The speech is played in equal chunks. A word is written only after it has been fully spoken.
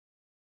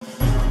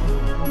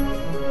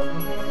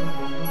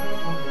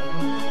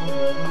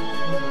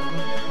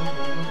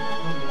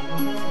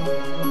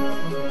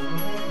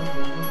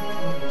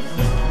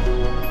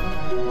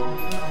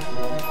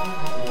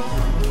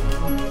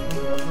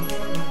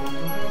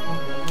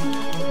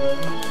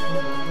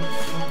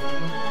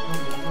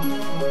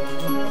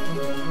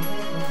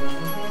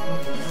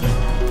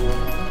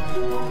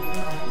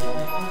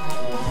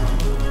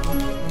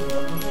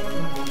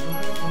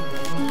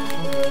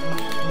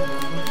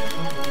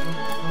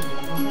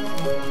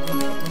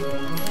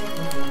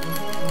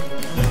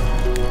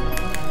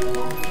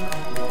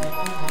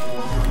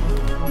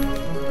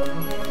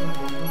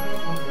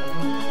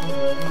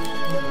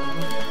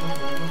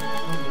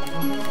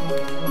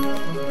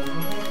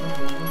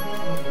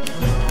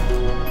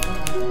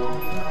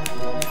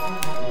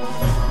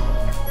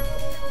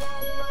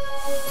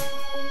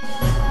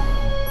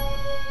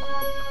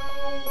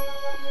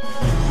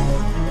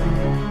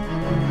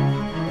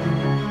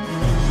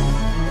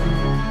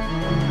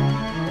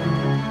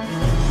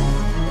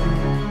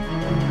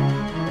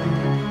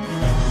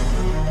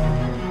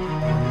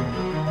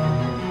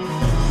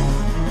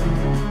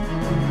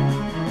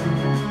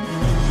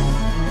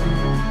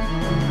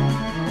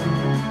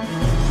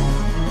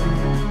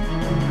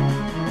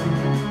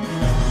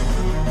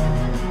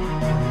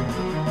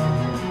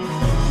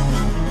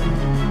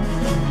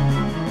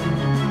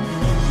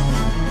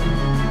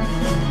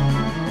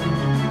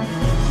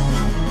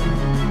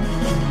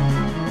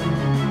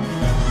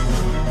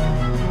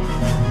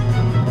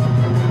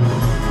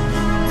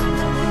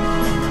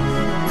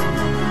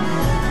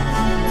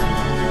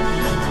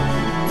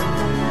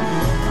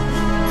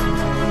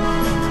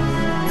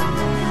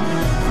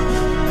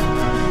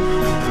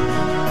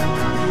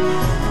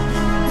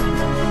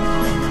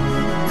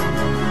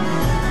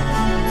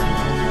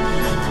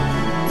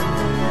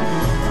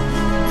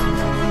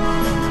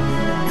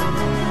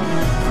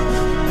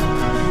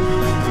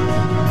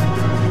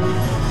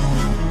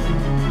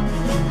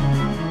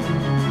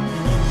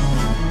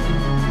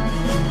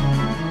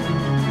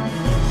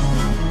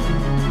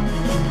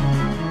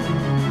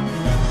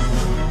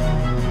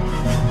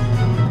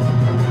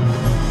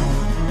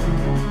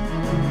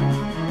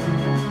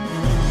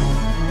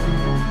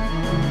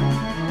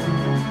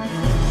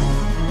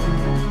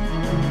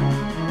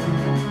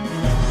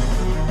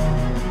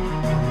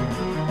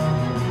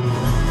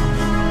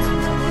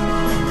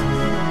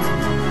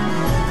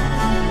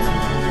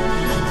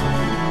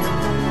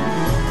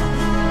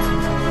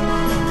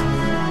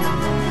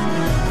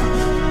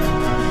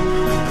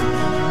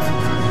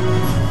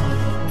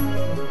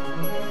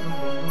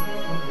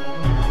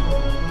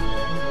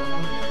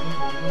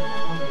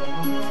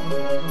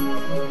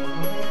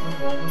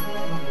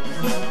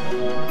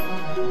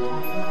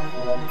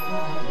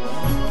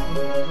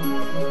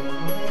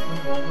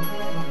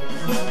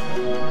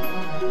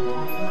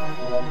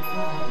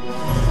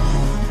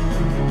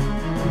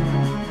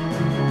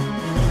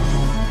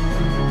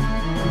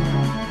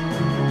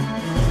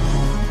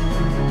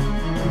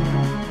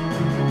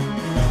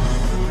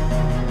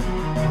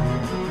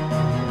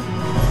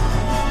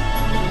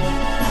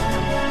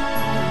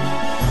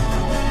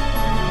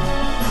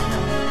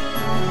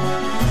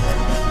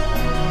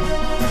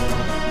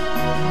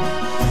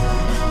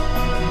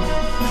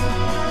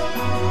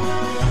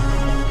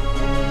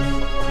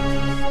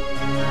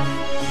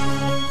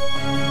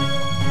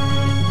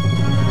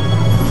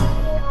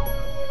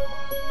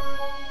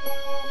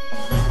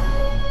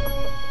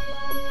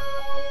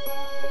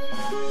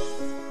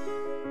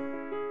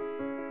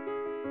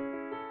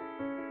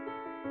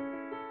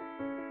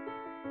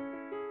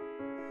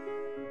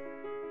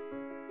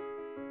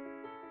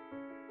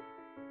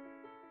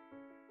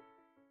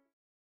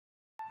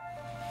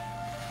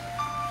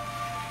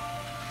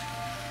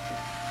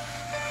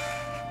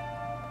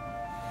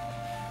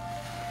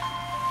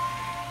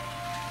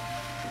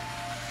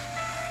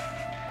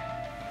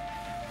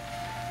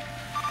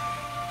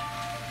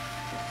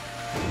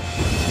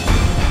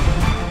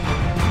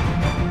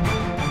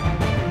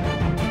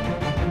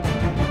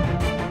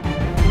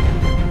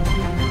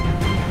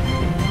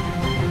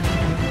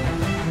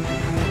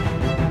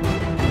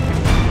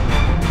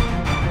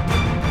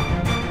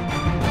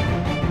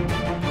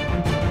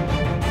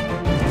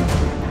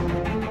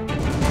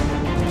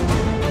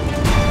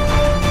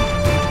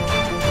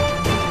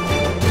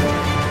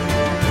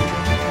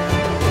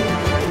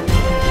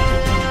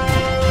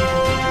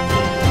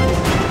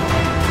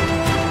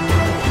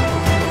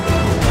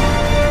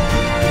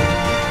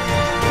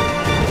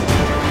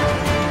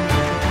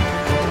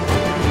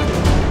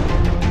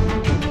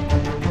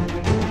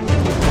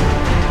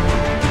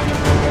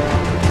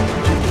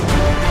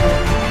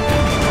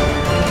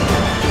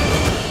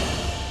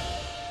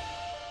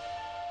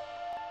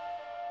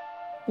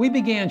We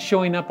began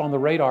showing up on the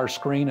radar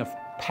screen of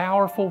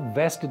powerful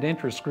vested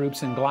interest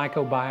groups in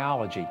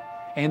glycobiology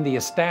and the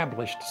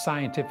established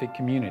scientific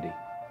community.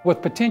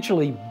 With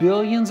potentially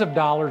billions of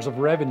dollars of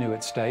revenue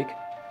at stake,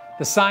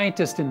 the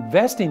scientists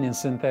investing in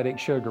synthetic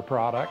sugar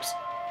products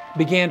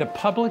began to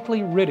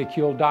publicly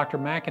ridicule Dr.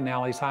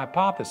 McAnally's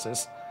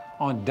hypothesis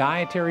on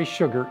dietary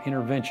sugar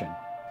intervention.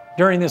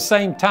 During the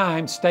same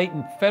time, state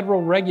and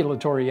federal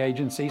regulatory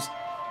agencies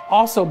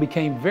also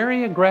became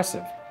very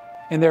aggressive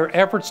in their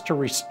efforts to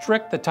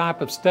restrict the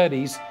type of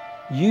studies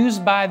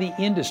used by the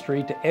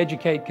industry to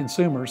educate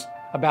consumers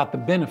about the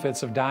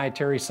benefits of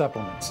dietary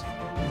supplements.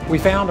 We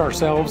found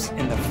ourselves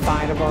in the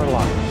fight of our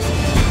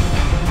lives.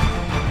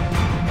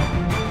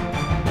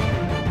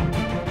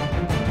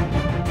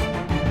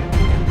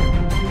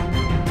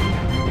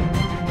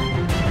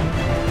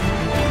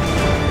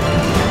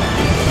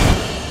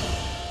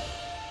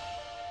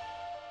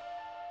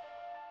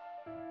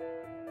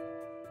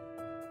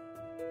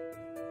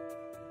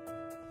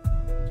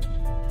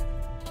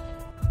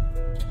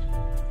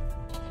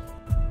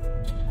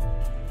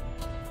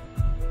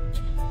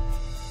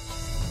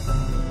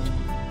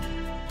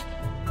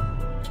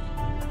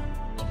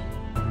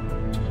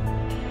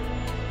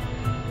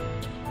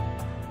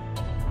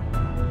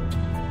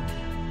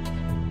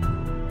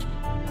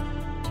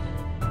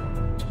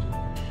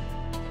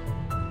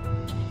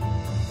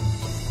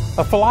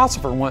 A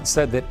philosopher once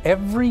said that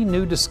every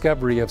new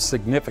discovery of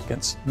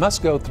significance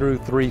must go through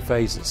three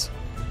phases.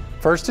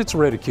 First, it's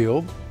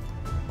ridiculed,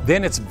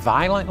 then it's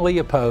violently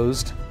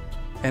opposed,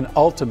 and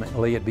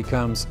ultimately it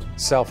becomes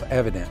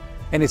self-evident.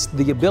 And it's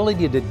the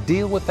ability to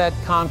deal with that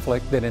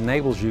conflict that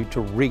enables you to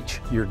reach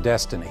your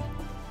destiny.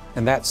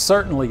 And that's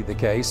certainly the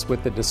case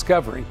with the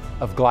discovery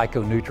of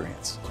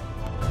glyconutrients.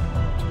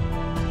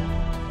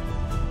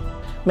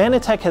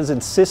 Mannatech has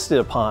insisted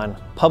upon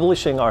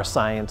publishing our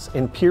science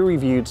in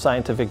peer-reviewed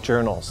scientific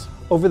journals.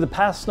 Over the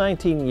past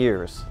 19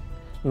 years,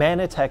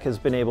 Mannatech has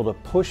been able to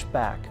push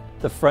back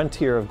the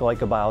frontier of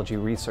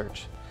glycobiology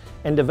research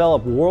and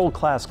develop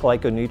world-class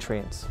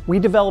glyconutrients. We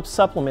develop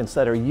supplements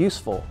that are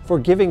useful for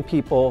giving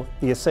people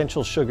the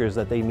essential sugars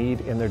that they need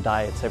in their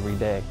diets every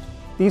day.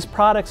 These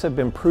products have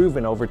been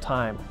proven over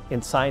time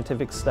in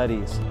scientific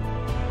studies.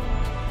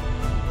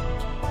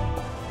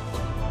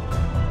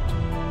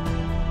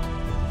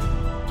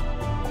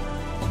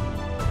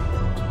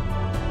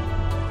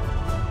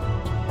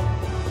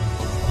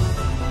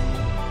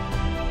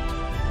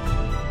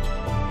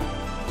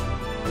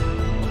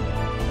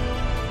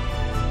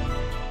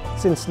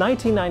 Since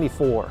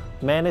 1994,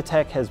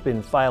 Mannatech has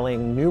been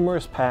filing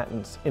numerous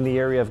patents in the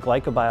area of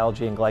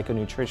glycobiology and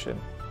glyconutrition.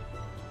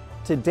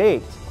 To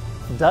date,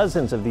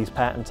 dozens of these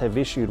patents have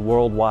issued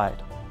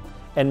worldwide,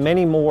 and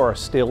many more are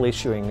still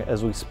issuing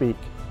as we speak.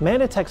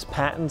 Mannatech's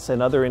patents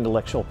and other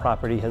intellectual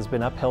property has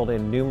been upheld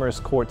in numerous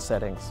court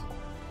settings,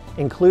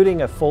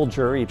 including a full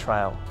jury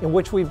trial in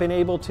which we've been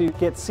able to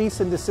get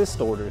cease and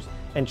desist orders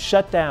and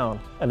shut down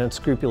an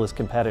unscrupulous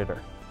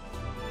competitor.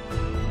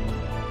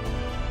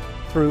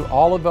 Through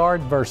all of our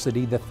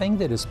adversity, the thing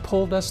that has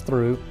pulled us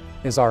through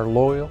is our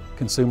loyal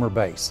consumer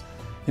base.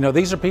 You know,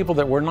 these are people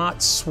that were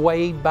not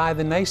swayed by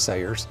the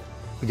naysayers.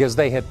 because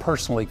they had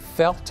personally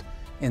felt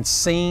and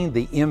seen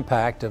the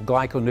impact of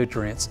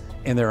glyconutrients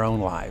in their own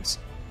lives.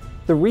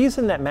 The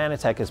reason that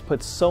Mannatech has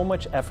put so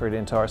much effort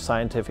into our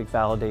scientific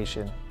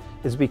validation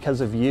is because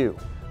of you.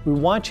 We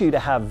want you to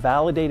have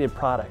validated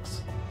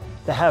products,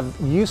 that have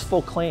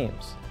useful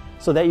claims,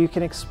 so that you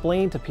can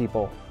explain to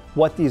people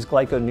what these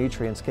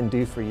glyconutrients can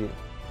do for you.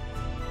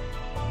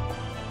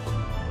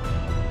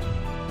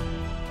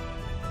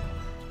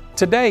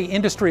 Today,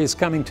 industry is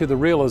coming to the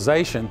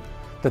realization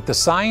that the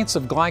science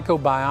of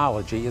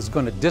glycobiology is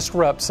going to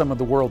disrupt some of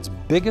the world's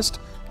biggest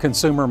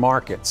consumer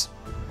markets.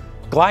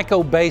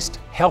 Glyco-based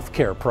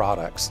healthcare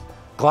products,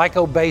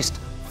 glyco-based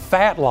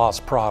fat loss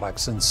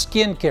products and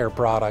skincare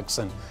products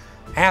and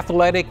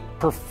athletic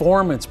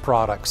performance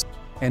products.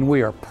 And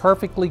we are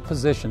perfectly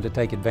positioned to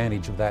take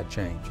advantage of that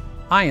change.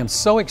 I am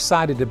so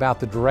excited about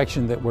the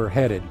direction that we're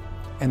headed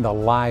and the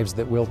lives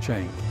that will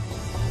change.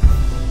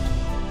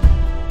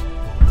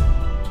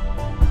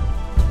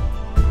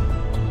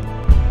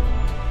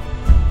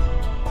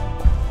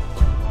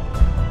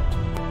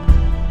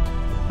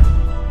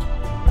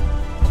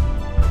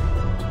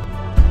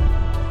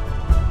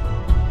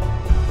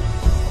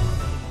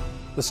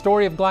 The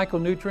story of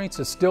glyconutrients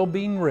is still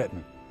being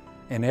written,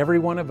 and every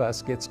one of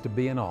us gets to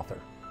be an author.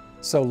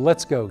 So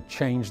let's go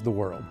change the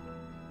world.